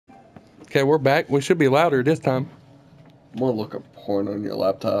Okay, we're back. We should be louder this time. I'm gonna look up porn on your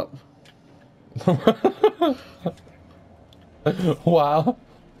laptop. Wow.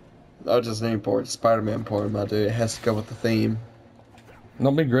 I'll just name porn Spider-Man porn, my dude. It has to go with the theme.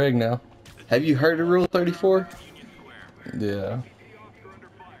 Don't be Greg now. Have you heard of Rule 34? Yeah.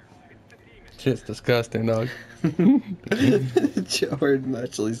 Shit's disgusting, dog. Jordan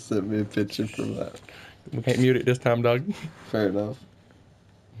actually sent me a picture from that. We can't mute it this time, dog. Fair enough.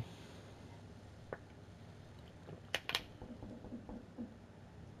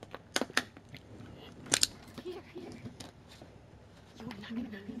 Here. You are not gonna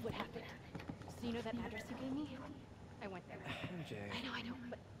believe what happened. So you know that address you gave me? I went there. MJ. I know,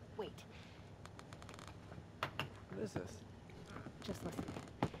 but wait. What is this? Just listen.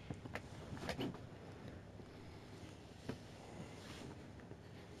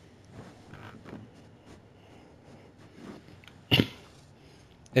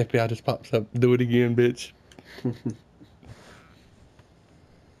 FBI just pops up. Do it again, bitch.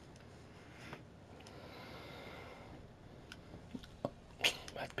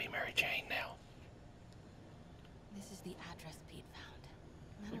 Must be Mary Jane now. This is the address Pete found.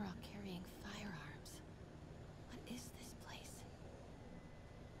 Men are all carrying firearms. What is this place?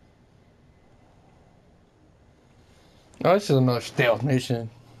 Oh, this is another stealth mission.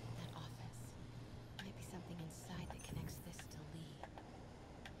 That office. Might be something inside that connects this to Lee.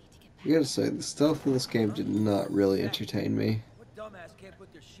 Need to get back. You gotta say, the stealth in this game did not really entertain me. What dumbass can't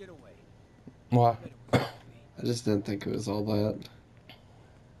put their shit away? Why? I just didn't think it was all that. Almost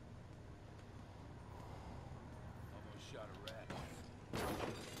shot a rat.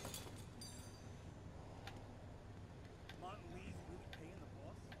 Martin Lee's really paying the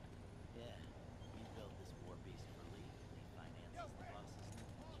boss? Yeah, we built this war beast for Lee. He finances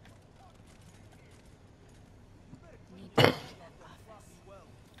the bosses. Need to get to that office.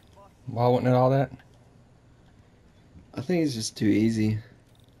 Why wasn't it all that? I think it's just too easy.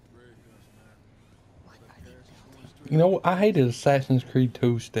 What are they building? You know, I hated Assassin's Creed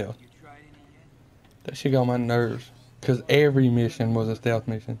 2 stealth. That shit got on my nerves. Because every mission was a stealth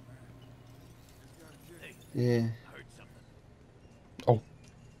mission. Yeah. Oh.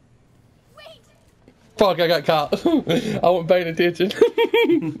 Wait! Fuck, I got caught. I wasn't paying attention.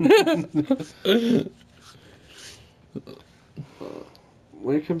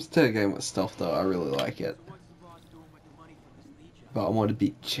 When it comes to a game with stealth, though, I really like it. But I want to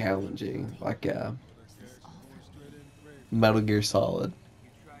be challenging, like Metal Gear Solid.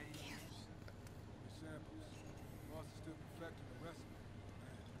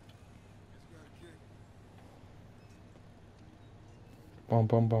 Bum,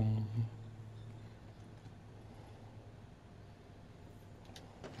 bum, bum.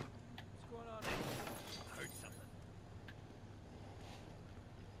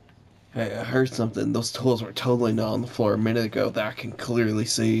 Hey, I heard something. Those tools were totally not on the floor a minute ago that I can clearly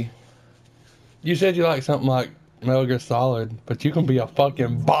see. You said you like something like Metal Gear Solid, but you can be a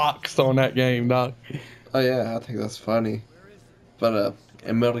fucking box on that game, dog. Oh yeah, I think that's funny. But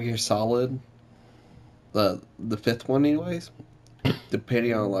in Metal Gear Solid, the fifth one anyways,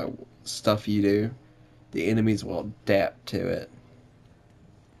 depending on like stuff you do, the enemies will adapt to it.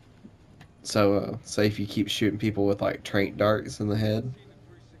 So say if you keep shooting people with like tranq darts in the head,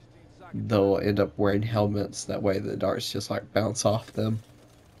 they'll end up wearing helmets. That way the darts just like bounce off them.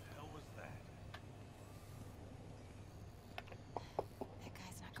 That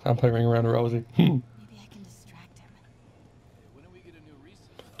guy's not I'm going. playing Ring Around the Rosie. Maybe I can distract him. When do we get a new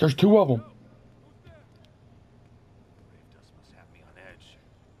reset? There's two of them. Brave Dust must have me on edge.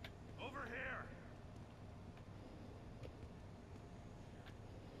 Over here!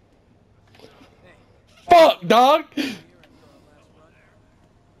 Fuck, dog!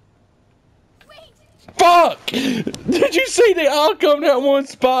 Wait! Fuck! Did you see they all come that one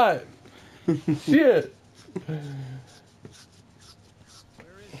spot? Shit.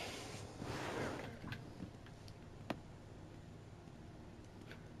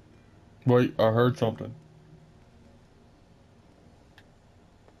 Wait, I heard something.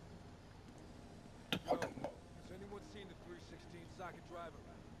 Has anyone seen the 316 socket driver?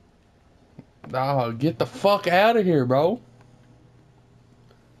 Nah, get the fuck out of here, bro.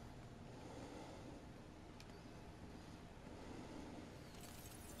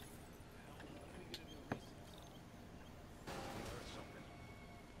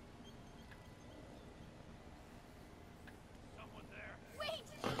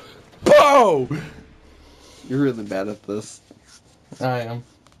 Whoa! You're really bad at this. I am.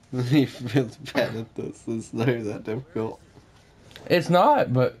 You're really bad at this. It's not that difficult. It's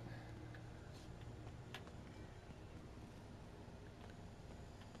not, but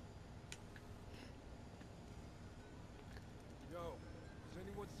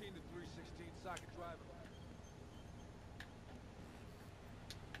seen the 316 socket driver?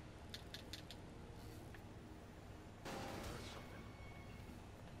 Heard something.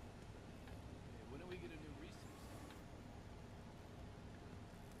 Hey, when do we get a new resource?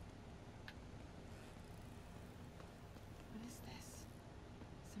 What is this?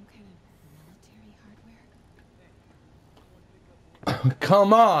 Some kind of military hardware?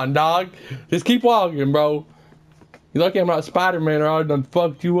 Come on, dog. Just keep walking, bro. You lucky I'm not Spider-Man or I done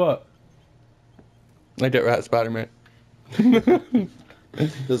fucked you up. Ain't that right, Spider-Man?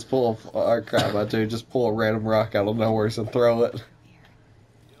 Just pull a crap, I do. Just pull a random rock out of nowhere and throw it. Here.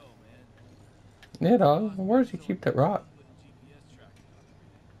 Yo, man. Yeah, dog. Where does he keep that rock? Putting GPS tracking on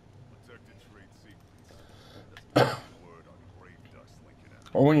everything. Protected trade secrets. Doesn't put a word on grave dust linking out.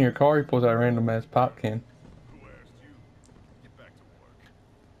 Or when in your car, he pulls out a random ass pop can. Who asked you? Get back to work.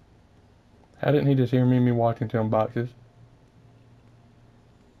 How didn't he just hear me walking to him boxes?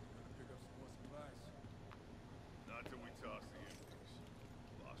 Pick up some more supplies. Not till we toss the invoice.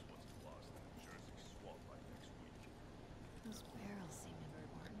 Boss wants a clause in the Jersey swamp by next week. Those barrels seem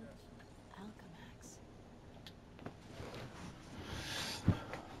important. Alchemax.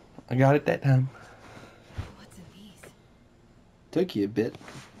 I got it that time. What's in these? Took you a bit.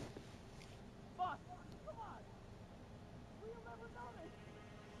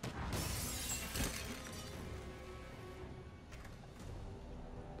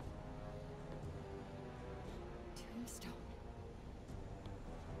 Tombstone.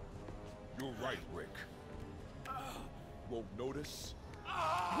 You're right, Rick. Won't notice.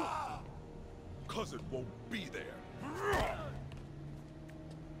 Cousin won't be there.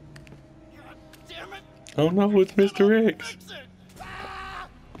 Damn it! Oh no, it's Mr. X.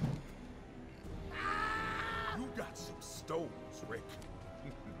 You got some stones, Rick.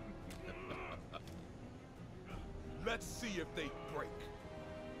 Let's see if they break.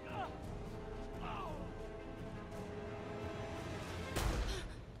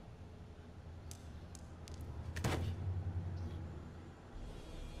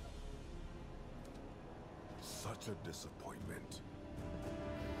 Such a disappointment.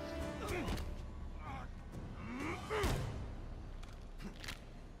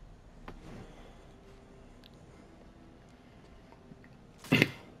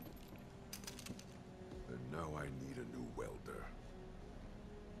 And now I need a new welder.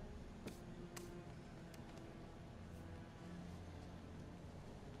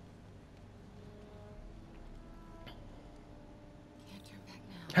 Can't turn back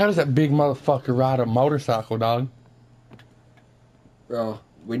now. How does that big motherfucker ride a motorcycle, dog? Bro,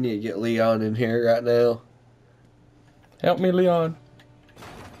 we need to get Leon in here right now. Help me, Leon.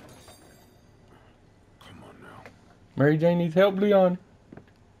 Come on now. Mary Jane needs help, Leon.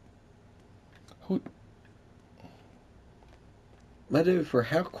 Who? My dude, for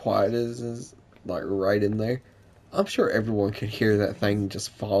how quiet it is like right in there, I'm sure everyone could hear that thing just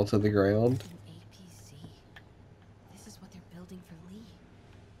fall to the ground. An APC. This is what they're building for Lee.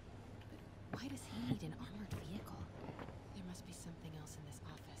 But why does he need an armored vehicle? There must be something else in this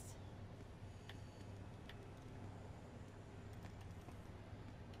office.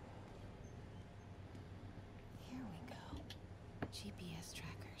 Here we go. GPS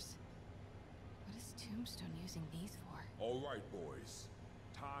trackers. What is Tombstone using these for? All right, boys.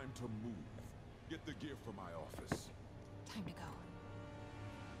 Time to move. Get the gear from my office. Time to go.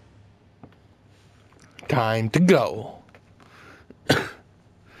 Time to go. Okay,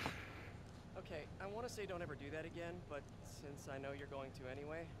 I want to say don't ever do that again, but since I know you're going to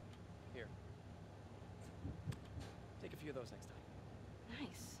anyway, here. Take a few of those next time.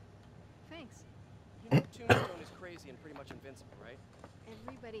 Nice. Thanks. You know Tombstone is crazy and pretty much invincible, right?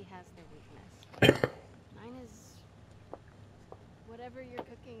 Everybody has their weakness. Mine is whatever you're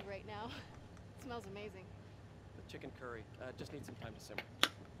cooking right now. It smells amazing. The chicken curry just needs some time to simmer.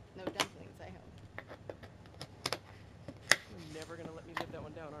 No dumplings, I hope. You're never gonna let me live that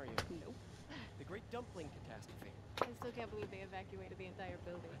one down, are you? Nope. The Great Dumpling Catastrophe. I still can't believe they evacuated the entire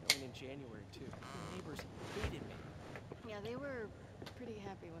building. I mean, in January too. The neighbors hated me. Yeah, they were pretty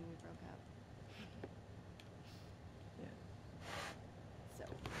happy when we broke up. Yeah. So,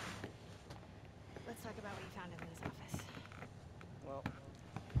 let's talk about what you found in Lee's office. Well,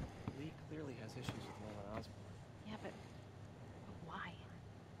 Lee clearly has issues with Nolan Osborn. Yeah, but why? I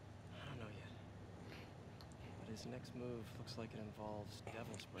don't know yet. But his next move looks like it involves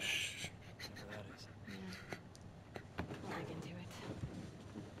devil's breath. Whatever that is. Yeah. We'll dig into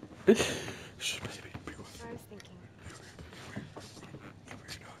it. Shh, baby, be with So I was thinking,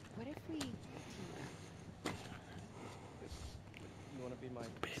 what if we teamed up? You want to be my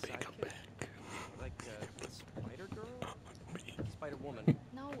sidekick? Like Spider Girl? Spider Woman?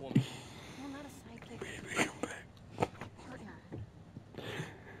 No,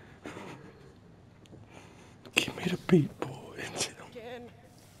 people. Again.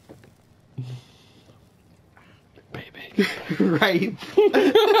 Baby. Right. Looks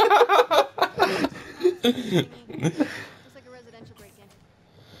like a residential break-in.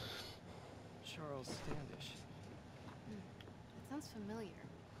 Charles Standish. That sounds familiar.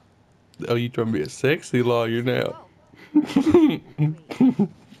 Oh, you trying to be a sexy lawyer now? Whoa. Wait. You don't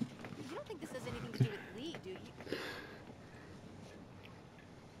think this has anything to do with Lee, do you?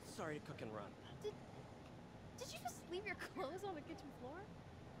 Sorry to cook and run. Did you just leave your clothes on the kitchen floor?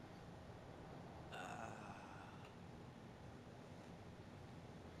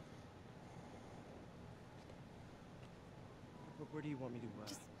 Where do you want me to,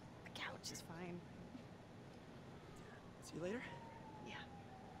 Just the couch is fine. see you later? Yeah.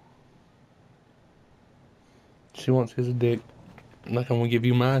 She wants his dick. Like I'm gonna give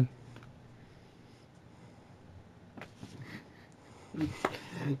you mine.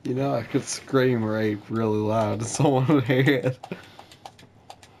 You know, I could scream rape really loud to someone's head.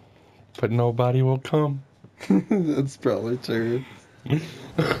 But nobody will come. That's probably true. I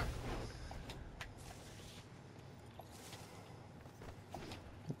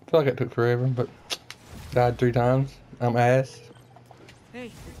feel like it took forever, but died 3 times. I'm ass. Hey,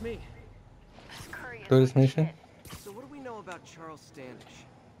 it's me. Do this mission. So what do we know about Charles Standish?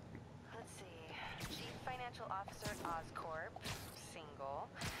 Let's see. Chief Financial Officer at Oscorp. Single.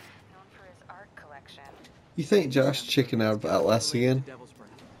 Known for his art collection. You think Josh chicken out of Outlast again? Devil's Breath.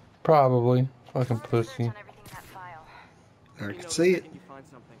 Probably. Fucking I'll research pussy. on everything in that file. I You can know, see the it. second you find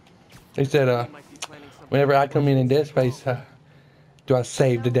something, He said, you might be planning something whenever I come in else. Dead Space, do I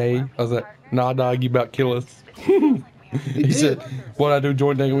save the day? I was like, nah, dog, you about kill us. He He said, did. what I do,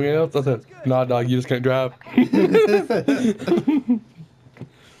 join anyone else? I said, nah, dog, you just can't drive.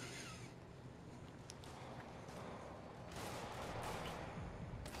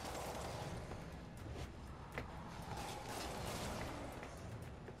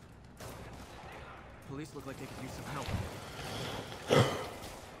 Police look like they could use some help.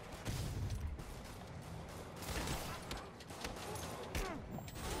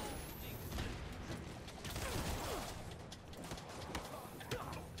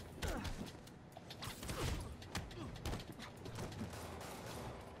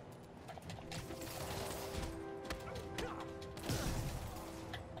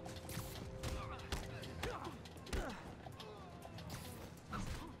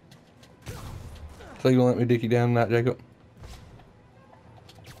 So you gonna let me dick you down tonight, Jacob?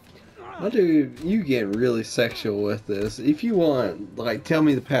 My dude, you getting really sexual with this. If you want, like, tell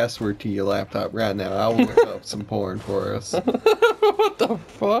me the password to your laptop right now. I will look up some porn for us. What the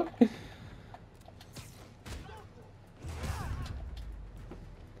fuck?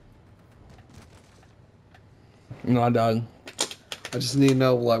 No, I died. I just need to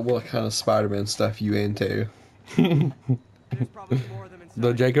know, like, what kind of Spider-Man stuff you into. There's probably more of them inside.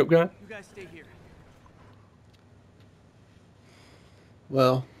 The Jacob guy? You guys stay here.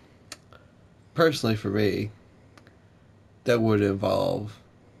 Well, personally for me, that would involve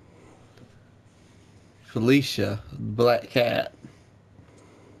Felicia, the black cat.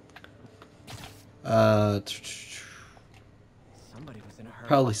 Somebody was in a hurry.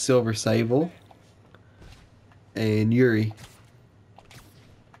 Probably Silver Sable and Yuri.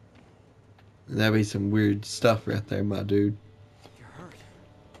 That'd be some weird stuff right there, my dude. You're hurt.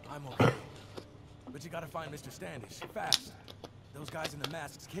 I'm okay. But you gotta find Mr. Standish, fast. Those guys in the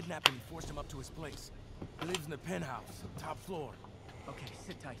masks kidnapped him and forced him up to his place. He lives in the penthouse, top floor. Okay,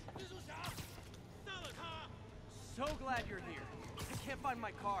 sit tight. So glad you're here. I can't find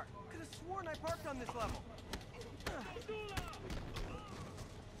my car. Could have sworn I parked on this level.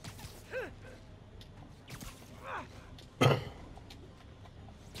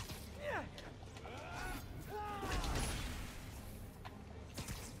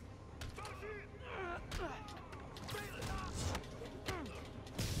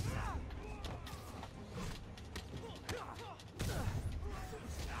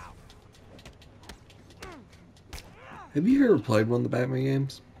 Have you ever played one of the Batman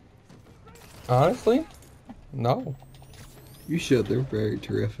games? Honestly? No. You should. They're very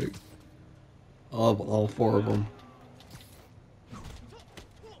terrific. I love all 4 of them.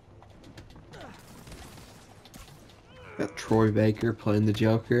 Got Troy Baker playing the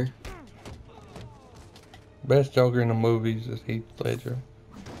Joker. Best Joker in the movies is Heath Ledger.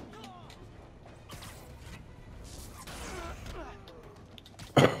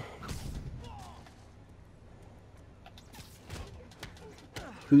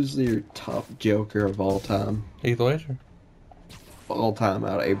 Who's your top Joker of all time? Heath Ledger. All time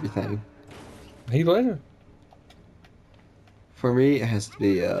out of everything. Heath Ledger. For me, it has to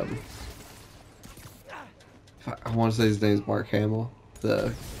be, if I want to say his name's Mark Hamill,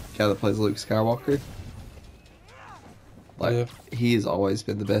 the guy that plays Luke Skywalker. Like, Yeah. he's always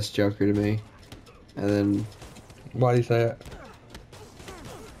been the best Joker to me. And then, Why do you say that?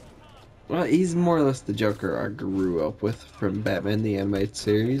 well, he's more or less the Joker I grew up with from Batman the Animated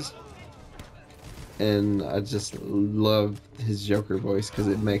Series. And I just love his Joker voice because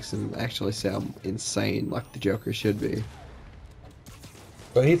it makes him actually sound insane like the Joker should be.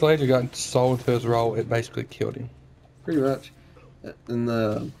 But Heath Ledger got so into his role, it basically killed him. Pretty much.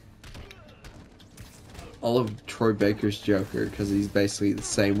 And all of Troy Baker's Joker, because he's basically the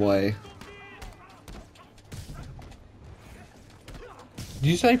same way. Did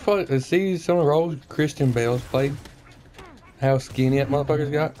you say, see some of the roles Christian Bale's played? How skinny that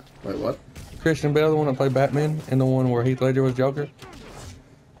motherfucker's got? Wait, what? Christian Bale, the one that played Batman, and the one where Heath Ledger was Joker?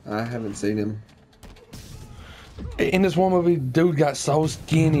 I haven't seen him. In this one movie, dude got so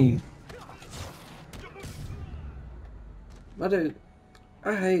skinny. My dude,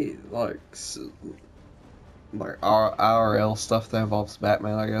 I hate like IRL stuff that involves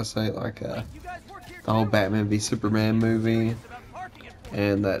Batman. I gotta say, like the whole Batman v Superman movie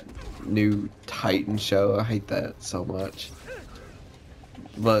and that new Titan show. I hate that so much.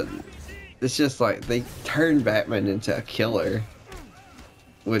 But it's just like they turned Batman into a killer.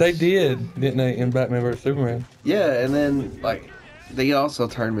 Which, They did, didn't they, in Batman vs Superman? yeah, and then like they also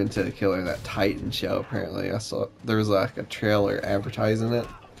turned him into a killer in that Titan show. Apparently, I saw there was like a trailer advertising it.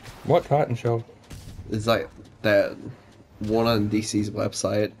 What Titan show? It's like that one on DC's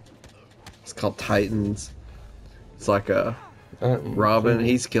website. It's called Titans. It's like a Robin.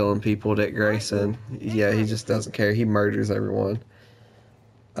 He's killing people. Dick Grayson. Yeah, he just doesn't care. He murders everyone.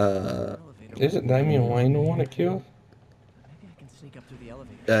 Isn't Damian Wayne the one that kills? Maybe I can sneak up through the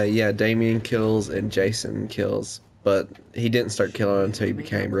elevator. Yeah, Damien kills and Jason kills, but he didn't start killing until he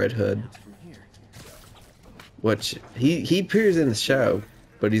became Red Hood. From here. Which he appears in the show,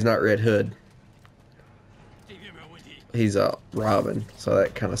 but he's not Red Hood. He's Robin, so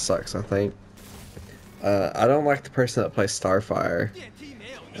that kind of sucks, I think. I don't like the person that plays Starfire.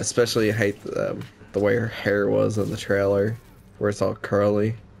 Especially hate the way her hair was in the trailer, where it's all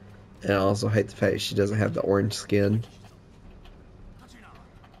curly. And I also hate the fact she doesn't have the orange skin.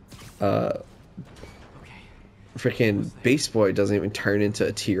 Freaking Beast Boy doesn't even turn into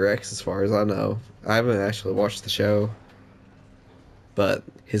a T-Rex as far as I know. I haven't actually watched the show. But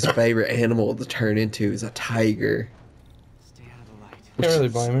his favorite animal to turn into is a tiger. Stay out of the light. Can't really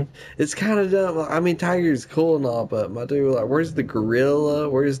blame him. It's kind of dumb. I mean, tiger's cool and all, but my dude, like, where's the gorilla?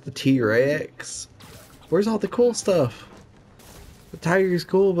 Where's the T-Rex? Where's all the cool stuff? The tiger's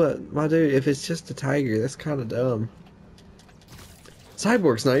cool, but my dude, if it's just a tiger, that's kind of dumb.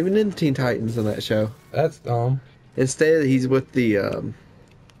 Cyborg's not even in Teen Titans in that show. That's dumb. Instead, he's with the,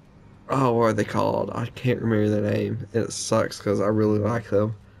 oh, what are they called? I can't remember their name. And it sucks because I really like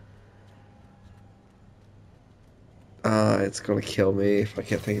them. It's gonna kill me if I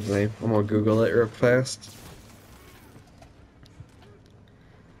can't think of the name. I'm gonna Google it real fast.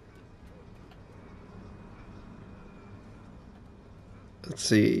 Let's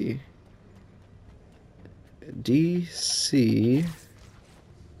see. DC.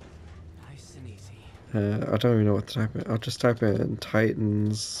 Nice and easy. I don't even know what to type in. I'll just type in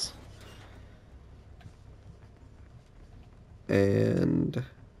Titans. And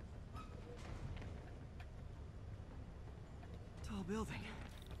Tall building.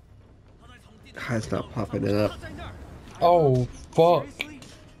 it's not popping it up. Oh, fuck.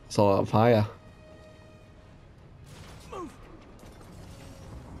 It's all on fire.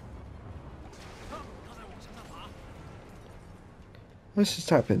 Let's just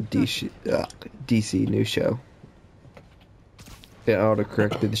type in DC new show. It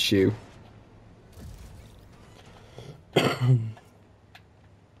auto-corrected the shoe.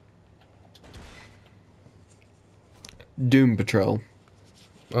 Doom Patrol.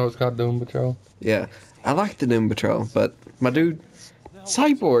 Oh, it's called Doom Patrol? Yeah, I like the Doom Patrol, but my dude,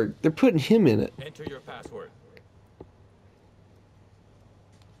 Cyborg, they're putting him in it. Enter your password.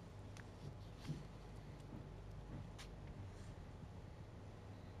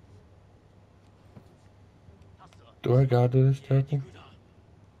 Do I gotta do this, Turkey?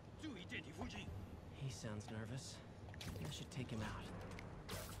 He sounds nervous. I should take him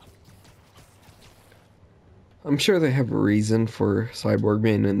out. I'm sure they have a reason for Cyborg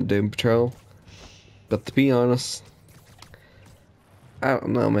being in the Doom Patrol, but to be honest, I don't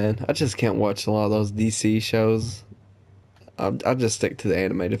know, man. I just can't watch a lot of those DC shows. I'll just stick to the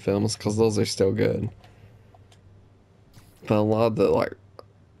animated films because those are still good. But a lot of the like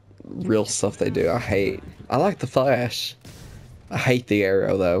real stuff they do, I hate. I like the Flash, I hate the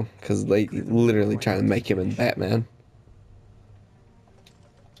Arrow though, because they literally trying to make him in Batman.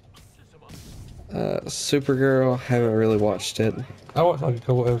 Supergirl, haven't really watched it. I watched like a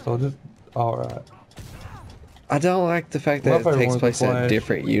couple episodes. It's alright. I don't like the fact My that it favorite takes one's The place in a Flash.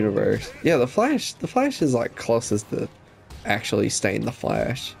 different universe. Yeah, the Flash is like closest to actually staying the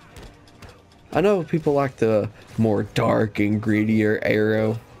Flash. I know people like the more dark and grittier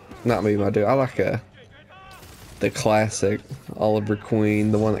Arrow. Not me, my dude. I like the classic Oliver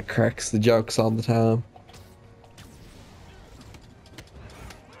Queen, the one that cracks the jokes all the time.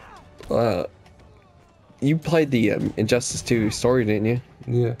 You played the Injustice 2 story, didn't you?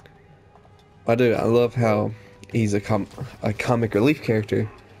 Yeah. I do. I love how he's a comic relief character.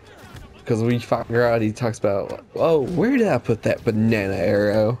 Because when you find out, he talks about, oh, where did I put that banana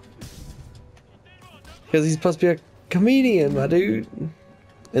arrow? Because he's supposed to be a comedian, my dude.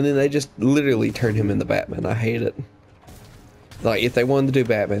 And then they just literally turn him into Batman. I hate it. Like, if they wanted to do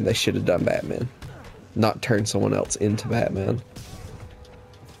Batman, they should have done Batman. Not turn someone else into Batman.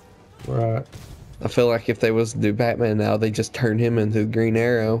 Right. I feel like if they was to do Batman now, they just turn him into the Green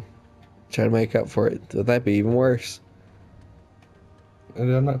Arrow. Try to make up for it. That'd be even worse.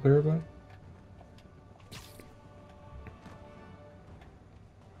 Did I not clear about it?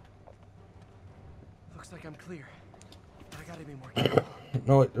 Looks like I'm clear. I gotta be more careful.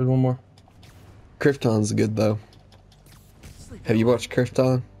 No, wait, there's one more. Krypton's good, though. Have you watched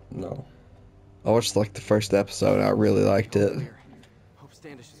Krypton? No. I watched, like, the first episode. I really liked it. Clear. Hope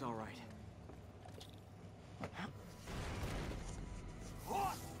Standish is all right.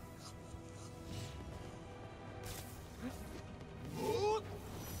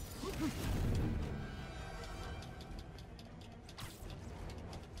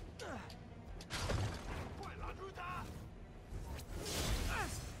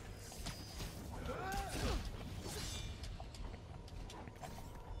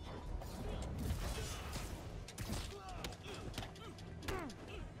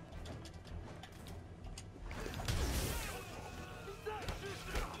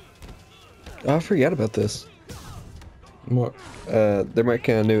 Oh, I forgot about this. What? They're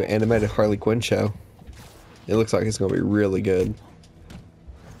making a new animated Harley Quinn show. It looks like it's gonna be really good.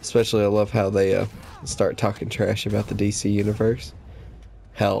 Especially, I love how they start talking trash about the DC universe.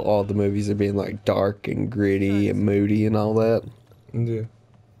 How all the movies are being like dark and gritty and moody and all that. Yeah.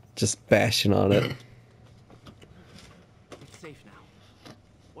 Just bashing on it. It's safe now.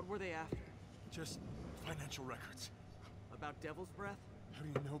 What were they after? Just financial records. About Devil's Breath? How do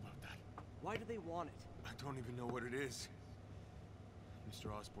you know about that? Why do they want it? I don't even know what it is.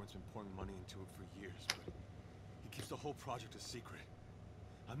 Mr. Osborn's been pouring money into it for years, but he keeps the whole project a secret.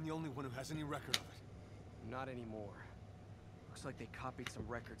 I'm the only one who has any record of it. Not anymore. Looks like they copied some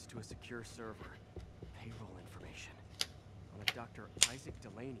records to a secure server. Payroll information. On a Dr. Isaac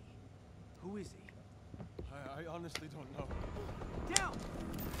Delaney. Who is he? I honestly don't know. Down!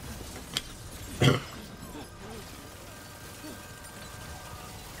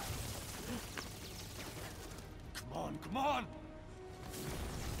 Come on!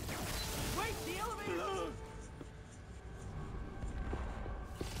 Wait, the elevator!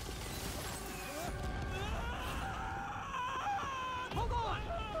 Hold on!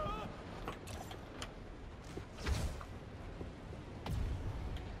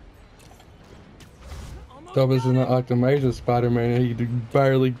 Thomas is not like the Amazing Spider-Man.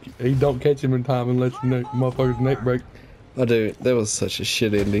 He don't catch him in time and lets the motherfucker's neck break. Oh, dude, that was such a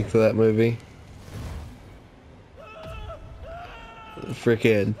shit ending to that movie.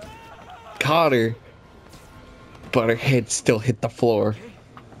 Freaking caught her, but her head still hit the floor.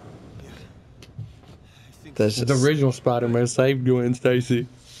 That's The just, original Spider-Man saved Gwen Stacy.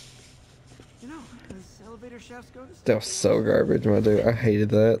 You know, those elevator shafts go to... that was so garbage, my dude. I hated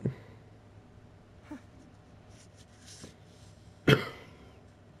that.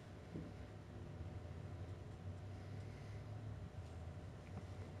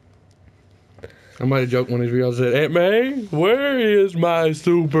 I made a joke when these videos said, Aunt May, where is my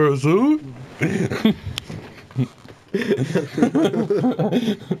super suit? Hey,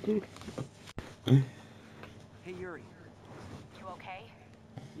 Yuri. You okay?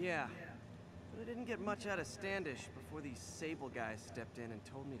 Yeah. But I didn't get much out of Standish before these Sable guys stepped in and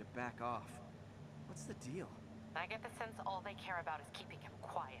told me to back off. What's the deal? I get the sense all they care about is keeping him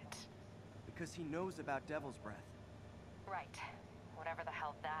quiet. Because he knows about Devil's Breath. Right. Whatever the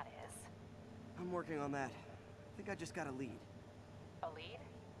hell that is. I'm working on that. I think I just got a lead. A lead?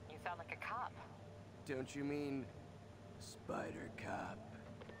 You sound like a cop. Don't you mean... Spider Cop?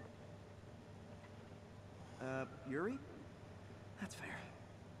 Yuri? That's fair.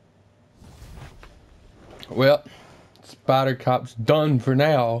 Well, Spider Cop's done for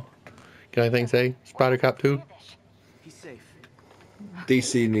now. Can anything say Spider Cop 2? He's safe.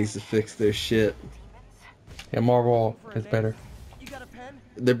 DC needs to fix their shit. Yeah, Marvel is better. You got a pen?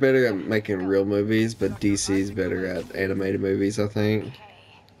 They're better at making real movies, but DC's better at animated movies, I think.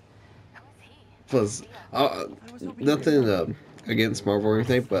 Plus, nothing against Marvel or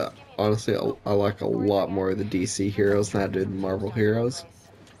anything, but honestly, I like a lot more of the DC heroes than I do the Marvel heroes.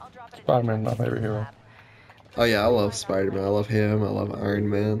 Spider-Man's my favorite hero. Oh yeah, I love Spider-Man. I love him. I love Iron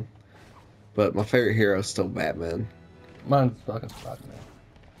Man. But my favorite hero is still Batman. Mine's fucking Spider-Man.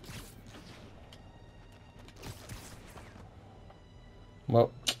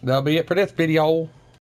 Well, that'll be it for this video.